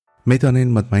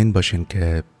میدانین مطمئن باشین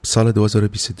که سال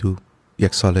 2022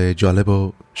 یک سال جالب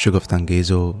و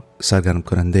شگفت‌انگیز و سرگرم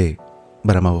کننده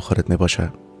برای ما و خودت می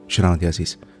باشه. شنونده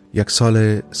عزیز، یک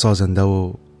سال سازنده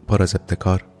و پر از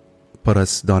ابتکار، پر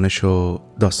از دانش و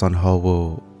داستان‌ها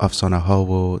و افسانه‌ها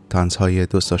و طنزهای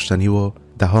دوست داشتنی و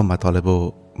ده‌ها مطالب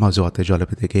و موضوعات جالب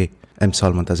دیگه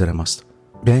امسال منتظر ماست.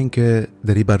 بیاین که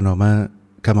در این برنامه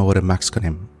کم‌آور مکس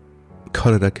کنیم،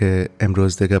 کاری را که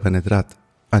امروز دیگه به ندرت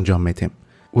انجام میدیم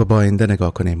و با آینده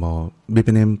نگاه کنیم و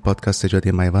ببینیم پادکست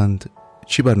جادی میوند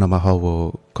چی برنامه ها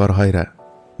و کارهایی را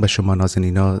به شما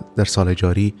نازنینا در سال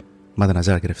جاری مد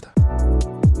نظر گرفته.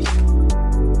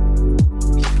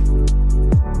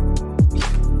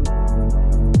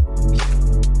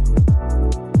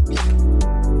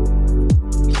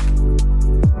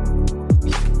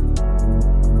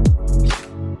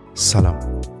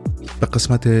 سلام، به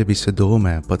قسمت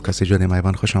 22 پادکست جادی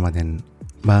میوند خوش آمدین.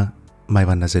 من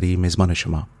میوند نظری میزبان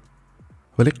شما.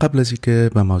 ولی قبل از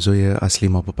اینکه به موضوع اصلی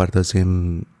ما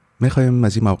بپردازیم، میخوایم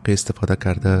از این موقع استفاده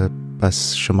کرده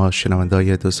پس شما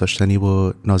شنونده‌های دوست داشتنی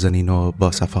و نازنین و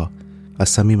باصفا از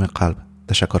صمیم قلب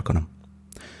تشکر کنم.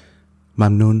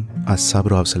 ممنون از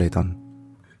صبر و حوصله‌تان.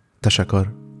 تشکر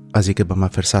از اینکه به من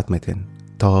فرصت میدین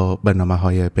تا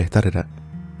برنامه‌های بهتری را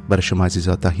برای شما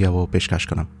عزیزا تهیه و پیشکش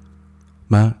کنم.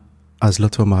 من از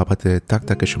لطف و محبت تک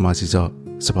تک شما عزیزا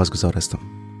سپاسگزار هستم.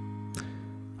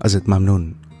 ازت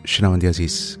ممنون شنونده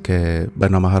عزیز که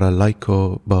برنامه ها را لایک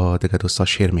و با دیگر دوستا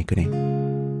شیر میکنی.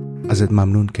 ازت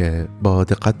ممنون که با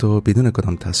دقت و بدون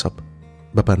کدام تعصب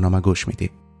به برنامه گوش میدی.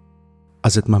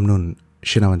 ازت ممنون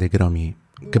شنونده گرامی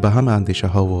که به همه اندیشه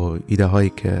ها و ایده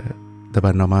هایی که در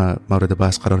برنامه مورد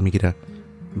بحث قرار میگیره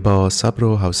با صبر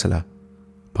و حوصله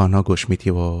پانا گوش میدی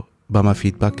و با ما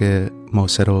فیدبک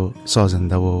موثر و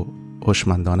سازنده و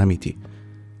هوشمندانه میدی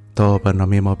تا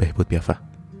برنامه ما بهبود بیافته.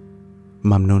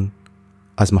 ممنون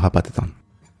از محبتتان.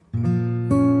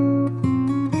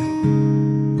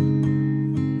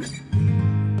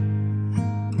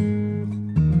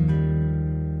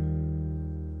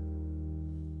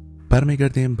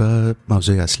 برمیگردیم به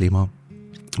موضوع اصلی ما.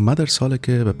 ما در سالی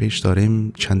که به پیش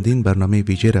داریم چندین برنامه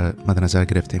ویژه را مد نظر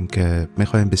گرفتیم که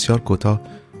میخوایم بسیار کوتاه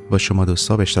با شما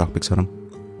دوستا به اشتراک بگذارم.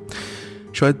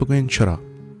 شاید بگوین چرا؟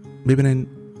 ببینین،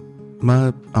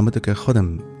 من امید که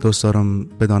خودم دوست دارم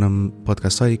بدانم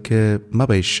پادکست هایی که من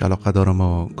بهش علاقه دارم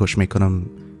و گوش میکنم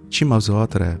چی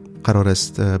موضوعات را قرار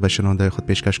است به شنونده خود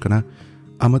پیشکش کنه.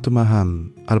 اما تو من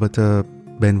هم البته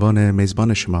به عنوان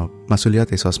میزبان شما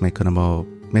مسئولیت احساس میکنم و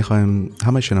میخوایم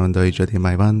همه شنونده جادی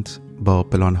میوند با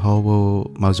پلان ها و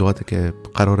موضوعاتی که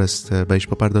قرار است بهش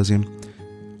بپردازیم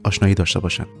آشنایی داشته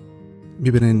باشن.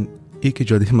 ببینین، ای که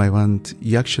جادی میوند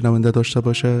یک شنونده داشته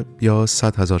باشه یا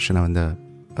 100,000 شنونده،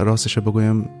 راستش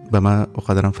بگویم به من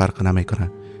اقدرم فرق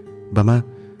نمیکنه. به من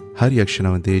هر یک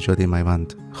شنونده جادی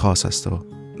میوند خاص است و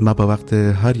من با وقت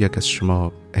هر یک از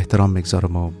شما احترام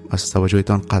میگذارم و از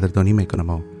توجهتان قدردانی میکنم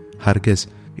و هرگز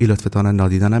این لطفتان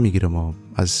نادیده نمیگیرم و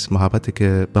از محبتی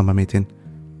که به من میتین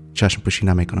چشم پوشی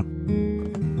نمیکنم.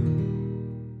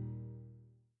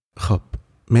 خب،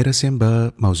 میرسیم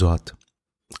به موضوعات.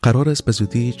 قرار است به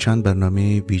زودی چند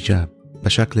برنامه ویژه به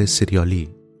شکل سریالی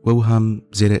و او هم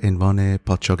زیر عنوان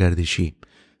پادشاهگردشی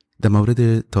در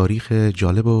مورد تاریخ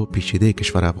جالب و پیچیده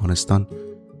کشور افغانستان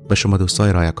به شما دوستان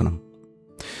ارائه کنم.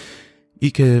 ای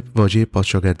که واژه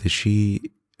پادشاهگردشی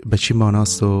به چی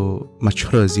معناست و ما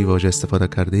چرا از این واژه استفاده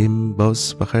کردیم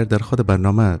باز بخیر در خود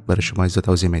برنامه برای شما عزیزا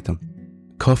توضیح میدم.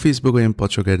 کافی است بگویم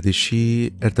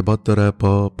پادشاهگردشی ارتباط داره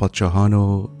با پادشاهان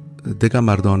و دیگر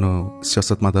مردان و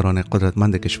سیاستمداران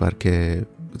قدرتمند کشور که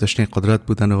داشتن قدرت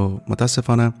بودن و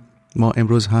متاسفانه ما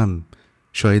امروز هم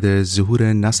شاهد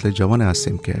ظهور نسل جوان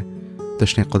هستیم که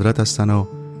داشتن قدرت هستن و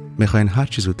میخواین هر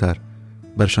چی زودتر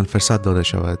برشان فرصت داده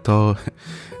شود تا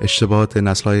اشتباهات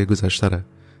نسل‌های گذشته را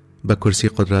به کرسی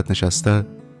قدرت نشسته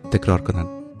تکرار کنن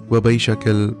و به این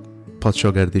شکل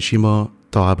پادشاهگردشی ما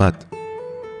تا ابد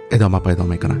ادامه پیدا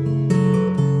میکنه.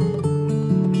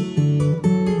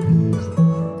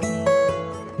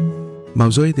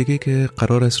 موضوع دیگه که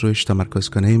قرار است رویش تمرکز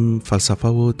کنیم فلسفه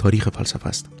و تاریخ فلسفه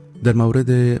است. در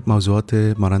مورد موضوعات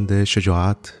مانند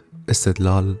شجاعت،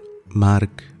 استدلال، مرگ،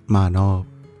 معنا،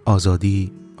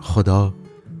 آزادی، خدا،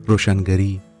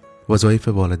 روشنگری، وظایف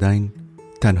والدین،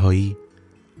 تنهایی،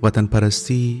 وطن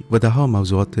پرستی و ده‌ها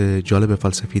موضوعات جالب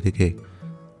فلسفی دیگه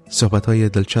صحبت‌های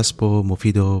دلچسب و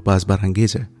مفید و باز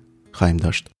برانگیز خواهیم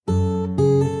داشت.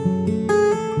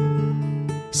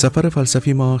 سفر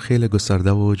فلسفی ما خیلی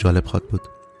گسترده و جالب خواهد بود.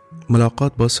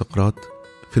 ملاقات با سقراط،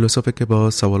 فیلسوفی که با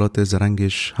سوالات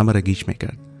زرنگش همه را گیج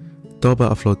میکرد، تا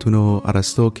به افلاطون و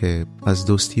ارسطو که از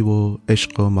دوستی و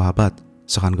عشق و محبت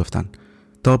سخن گفتن،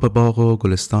 تا به باغ و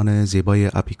گلستان زیبای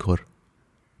اپیکور.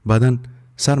 بعداً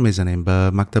سر میزنیم به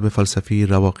مکتب فلسفی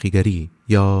رواقیگری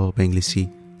یا به انگلیسی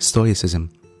ستویسیزم.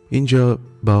 اینجا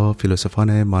با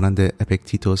فیلسوفان مانند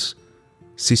اپیکتیتوس،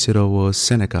 سیسرو و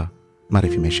سنکا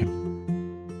معرفی میشیم.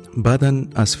 بعداً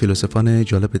از فیلسوفان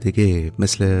جالب دیگه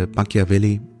مثل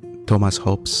ماکیاولی، توماس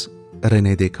هوبز،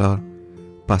 رنه دیکار،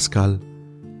 پاسکال،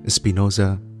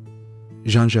 اسپینوزا،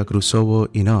 ژان ژاک روسو و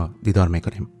اینا دیدار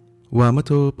میکنیم. و اما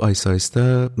تو آیسته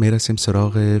آیسته میرسیم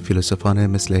سراغ فیلسوفان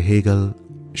مثل هگل،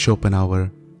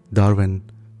 شوپنهاور، داروین،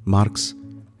 مارکس،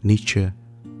 نیچه،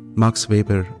 ماکس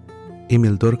ویبر،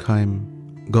 ایمیل دورکهایم،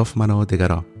 گوفمن و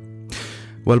دیگرها.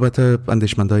 و البته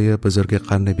اندیشمندای بزرگ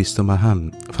قرن 20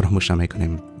 هم فراموش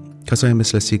نمیکنیم. کسایی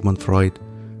مثل سیگموند فروید،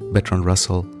 برتراند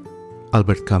راسل،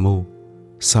 آلبرت کامو،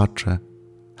 سارتر،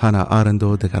 هانا آرند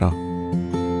و دیگرها.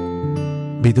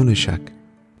 بدون شک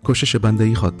کوشش بنده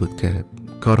ای خواهد بود که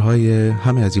کارهای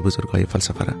همه از این بزرگای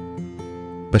فلسفه را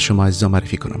به شما عزیزا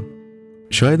معرفی کنم.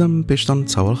 شایدم پیشتان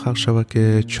سوال خلق شود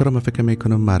که چرا من فکر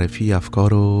میکنم معرفی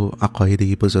افکار و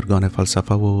عقاید بزرگان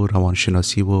فلسفه و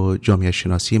روانشناسی و جامعه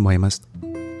شناسی مهم است.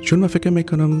 چون من فکر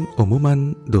میکنم عموما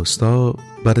دوستا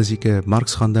بعد از اینکه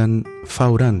مارکس خواندن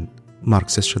فوراً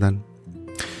مارکسیست شدن.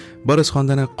 بعد از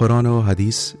خواندن قرآن و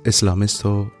حدیث اسلامیست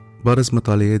و بعد از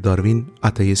مطالعه داروین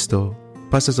آتئیست و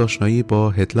پس از آشنایی با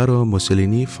هتلر و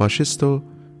موسولینی فاشیست و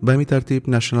به همین ترتیب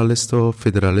نشنالیست و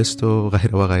فدرالیست و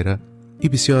غیره و غیره.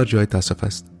 این بسیار جای تأسف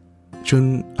است،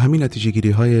 چون همین نتیجه گیری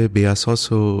های بی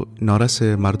اساس و نارس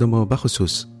مردم و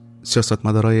بخصوص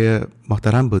سیاستمدارای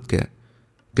محترم بود که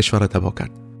کشور را تباه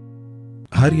کرد.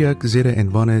 هر یک زیر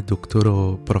عنوان دکتر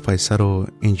و پروفسور و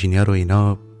انجینیر و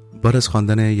اینا بعد از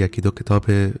خواندن یکی دو کتاب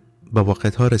به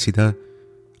واقعیت ها رسیده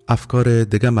افکار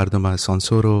دیگه مردم از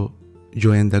سانسور و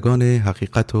جویندگان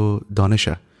حقیقت و دانش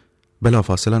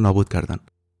بلافاصله نابود کردند.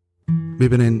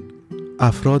 ببینین،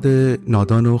 افراد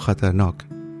نادان و خطرناک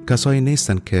کسایی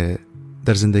نیستند که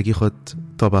در زندگی خود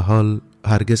تا به حال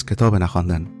هرگز کتاب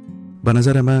نخواندند. به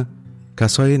نظر من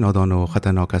کسایی نادان و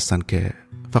خطرناک هستند که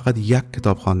فقط یک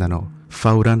کتاب خواندن و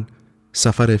فوراً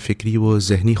سفر فکری و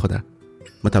ذهنی خود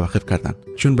متوقف کردند،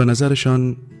 چون به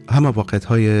نظرشان همه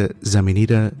واقعیت‌های زمینی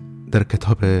را در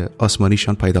کتاب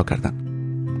آسمانیشان پیدا کردند.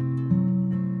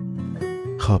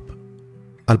 خب،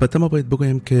 البته ما باید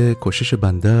بگوییم که کوشش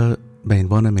بنده به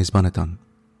عنوان میزبانتان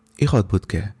این خواهد بود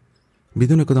که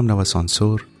بدون کدام نوع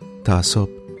سانسور، تعصب،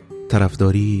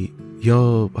 طرفداری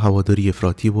یا هواداری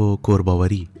افراطی و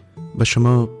کورباوری به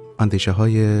شما اندیشه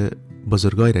های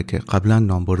بزرگایی را که قبلا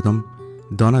نام بردم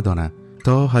دانه دانه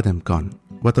تا حد امکان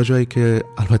و تا جایی که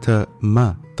البته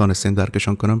ما تانستیم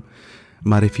درکشان کنم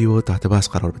معرفی و تحت بحث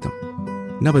قرار بدم.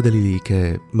 نه به دلیلی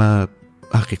که ما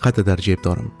حقیقت در جیب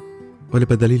دارم، ولی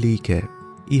به دلیلی که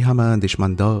این همه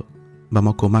اندیشمندا به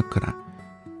ما کمک کنه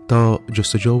تا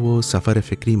جستجو و سفر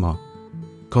فکری ما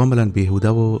کاملا بیهوده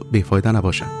و بیفایده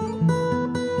نباشه.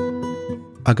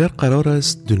 اگر قرار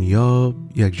است دنیا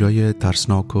یک جای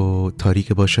ترسناک و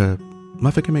تاریک باشه، من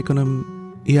فکر میکنم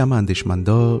این همه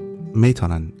اندیشمندا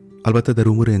میتونن البته در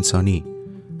امور انسانی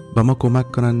به ما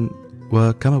کمک کنن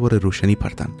و کم بار روشنی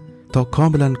پرتن تا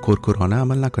کاملا کورکورانه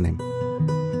عمل نکنیم.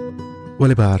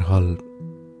 ولی به هر حال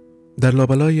در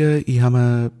لابلای این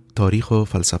همه تاریخ و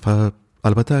فلسفه،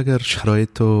 البته اگر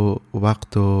شرایط و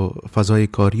وقت و فضای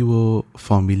کاری و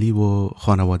فامیلی و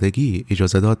خانوادگی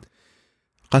اجازه داد،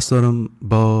 قصد دارم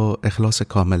با اخلاص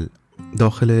کامل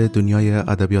داخل دنیای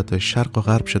ادبیات شرق و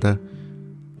غرب شده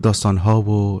داستانها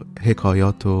و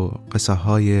حکایات و قصه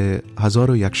های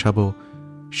 1001 شب و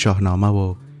شاهنامه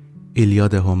و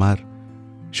ایلیاد هومر،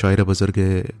 شاعر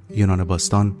بزرگ یونان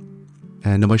باستان،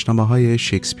 نمایشنامه های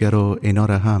شکسپیر و اینا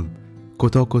را هم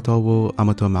کوتاه و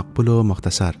اما تا مقبول و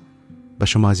مختصر به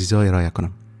شما عزیزا ارائه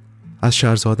کنم. از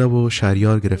شهرزاده و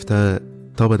شهریار گرفته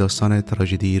تا به داستان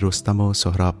تراژدی رستم و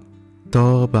سهراب،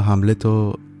 تا به هملت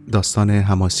و داستان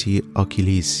حماسی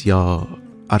آکیلیس یا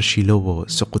ارشیلو و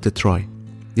سقوط تروی،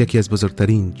 یکی از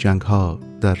بزرگترین جنگ ها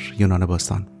در یونان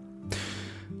باستان.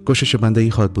 کوشش بنده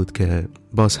ای خواهد بود که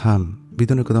باز هم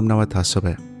بدون کدام نوع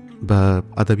تعصب به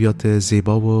ادبیات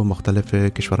زیبا و مختلف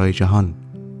کشورهای جهان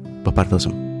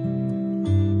بپردازم.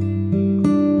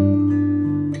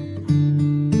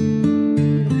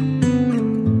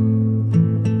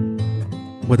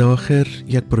 و در آخر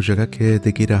یک پروژه که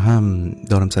دیگه هم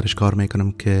دارم سرش کار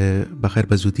میکنم که بخیر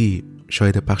به زودی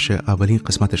شاید پخش اولین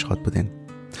قسمتش خواهد بودین.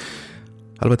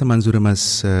 البته منظورم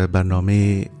از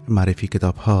برنامه معرفی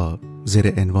کتاب ها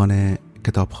زیر عنوان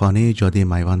کتابخانه جاده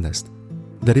میوند است.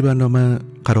 در این برنامه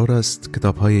قرار است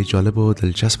کتاب های جالب و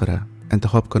دلچسب را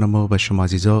انتخاب کنم و به شما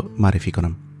عزیزا معرفی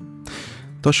کنم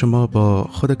تا شما با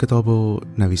خود کتاب و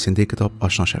نویسنده کتاب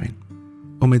آشنا شوین.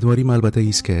 امیدواریم البته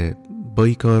ایست که با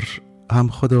این کار هم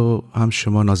خود و هم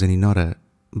شما نازنینا را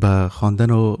به خواندن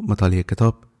و مطالعه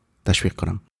کتاب تشویق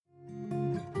کنم.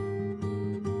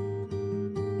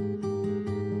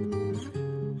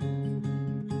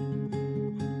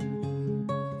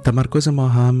 تمرکز ما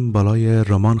هم بالای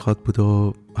رمان خواد بود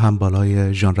و هم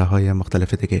بالای ژانرهای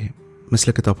مختلف دیگه،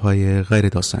 مثل کتاب‌های غیر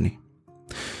داستانی.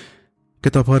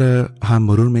 کتاب‌ها را هم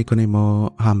مرور می‌کنیم و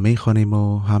هم می‌خوانیم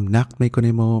و هم نقد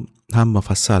می‌کنیم و هم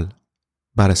مفصل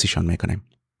بررسیشان می‌کنیم.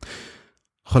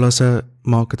 خلاصه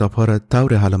ما کتاب‌ها را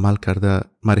طور حل و مل کرده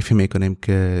معرفی می‌کنیم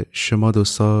که شما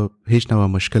دوستا هیچ نوع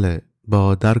مشکل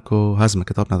با درک و هضم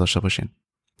کتاب نداشته باشین.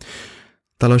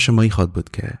 تلاش ما این خواد بود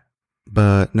که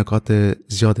به نکات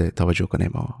زیاد توجه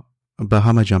کنیم و به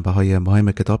همه جنبه‌های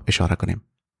مهم کتاب اشاره کنیم.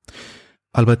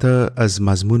 البته از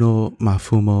مضمون و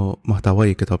مفهوم و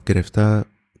محتوای کتاب گرفته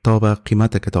تا به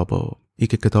قیمت کتاب و ای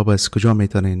که کتاب از کجا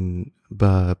میتونین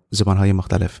به زبانهای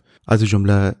مختلف از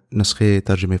جمله نسخه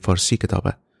ترجمه فارسی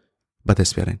کتابه به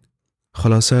دست بیارین.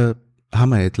 خلاصه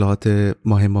همه اطلاعات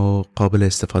مهم و قابل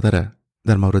استفاده را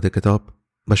در مورد کتاب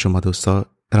به شما دوستا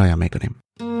ارائه میکنیم.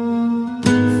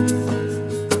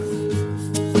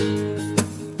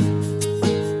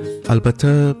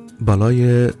 البته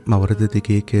بالای موارد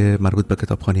دیگه که مربوط به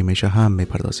کتابخوانی میشه هم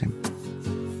میپردازیم.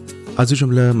 از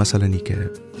جمله مثلا ای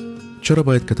که چرا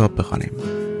باید کتاب بخوانیم،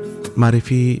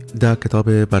 معرفی ده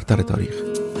کتاب برتر تاریخ،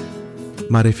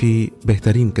 معرفی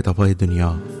بهترین کتاب‌های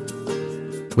دنیا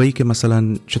و ای که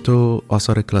مثلا چطور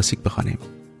آثار کلاسیک بخوانیم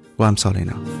و امثال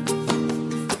اینا.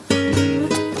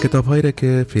 کتاب‌هایی را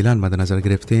که فعلا مد نظر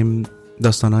گرفتیم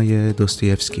داستان‌های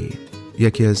دوستویفسکی،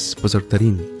 یکی از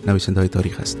بزرگترین نویسنده‌های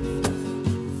تاریخ است.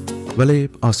 ولی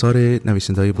آثار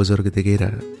نویسنده‌های بزرگ دیگه را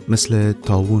مثل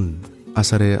تاوون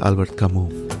اثر آلبرت کامو،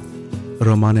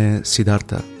 رمان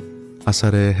سیدارتا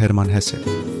اثر هرمان هسه،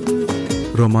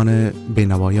 رمان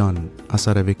بینوایان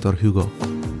اثر ویکتور هوگو،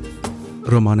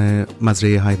 رمان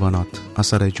مزرعه حیوانات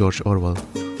اثر جورج اورول،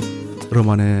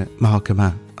 رمان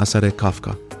محاکمه اثر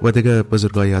کافکا و دیگه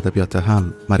بزرگای ادبیات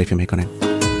هم معرفی میکنیم.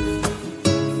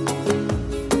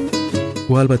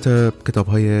 و البته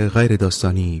کتاب‌های غیر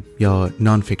داستانی یا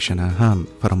نان فیکشن هم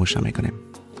فراموش نمی‌کنیم.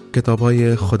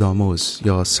 کتاب‌های خودآموز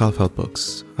یا سلف هلپ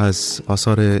بوکس از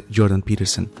آثار جوردن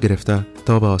پیترسون گرفته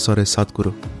تا به آثار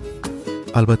سادگورو.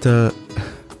 البته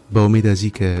با امید از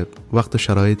این که وقت و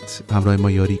شرایط همراه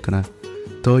ما یاری کنه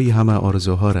تا این همه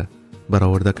آرزوها را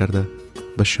برآورده کرده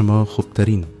به شما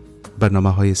خوبترین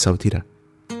برنامه‌های صوتی را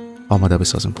آماده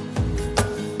بسازم.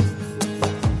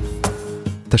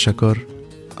 تشکر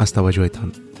از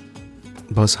توجهتان.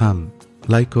 باز هم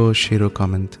لایک و شیر و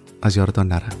کامنت از یادتان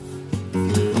نره.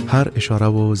 هر اشاره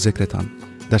و ذکرتان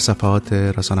در صفحات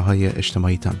رسانه‌های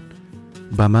اجتماعیتان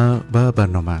به ما و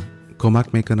برنامه کمک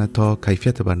میکنه تا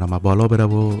کیفیت برنامه بالا بره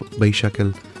و به این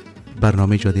شکل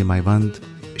برنامه جاده میوند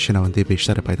شنونده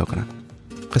بیشتر پیدا کنه.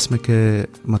 قسمی که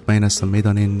مطمئن هستم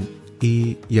میدانین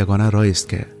این یگانه راهی است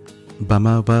که به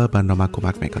ما و برنامه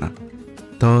کمک میکنه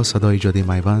تا صدای جاده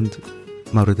میوند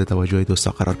مورد توجه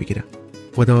دوستا قرار بگیره.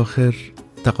 و در آخر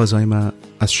تقاضای ما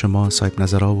از شما صاحب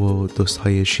نظرها و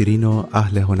دوستهای شیرین و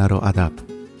اهل هنر و ادب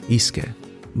ایست که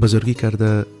بزرگی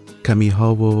کرده کمی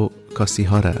ها و کاستی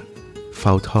ها را،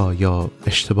 فوت ها یا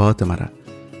اشتباهات مرا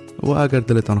و اگر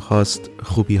دلتان خواست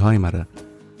خوبی های مرا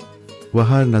و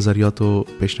هر نظریات و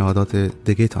پیشنهادات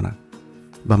دیگه تانه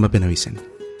با ما بنویسین.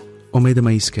 امید ما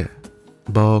ایست که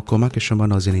با کمک شما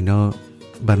نازنینا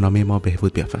برنامه ما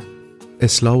بهبود بیافته.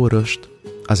 اصلاح و رشد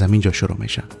از همین جا شروع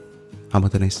میشه. اما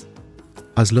نیست.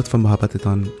 از لطف و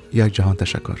محبتتان یک جهان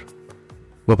تشکر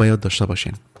و باید داشته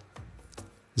باشین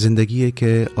زندگی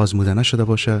که آزموده نشده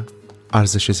باشه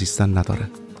ارزش زیستن نداره.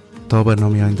 تا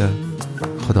برنامه آینده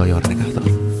خدایار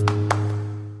نگهدار.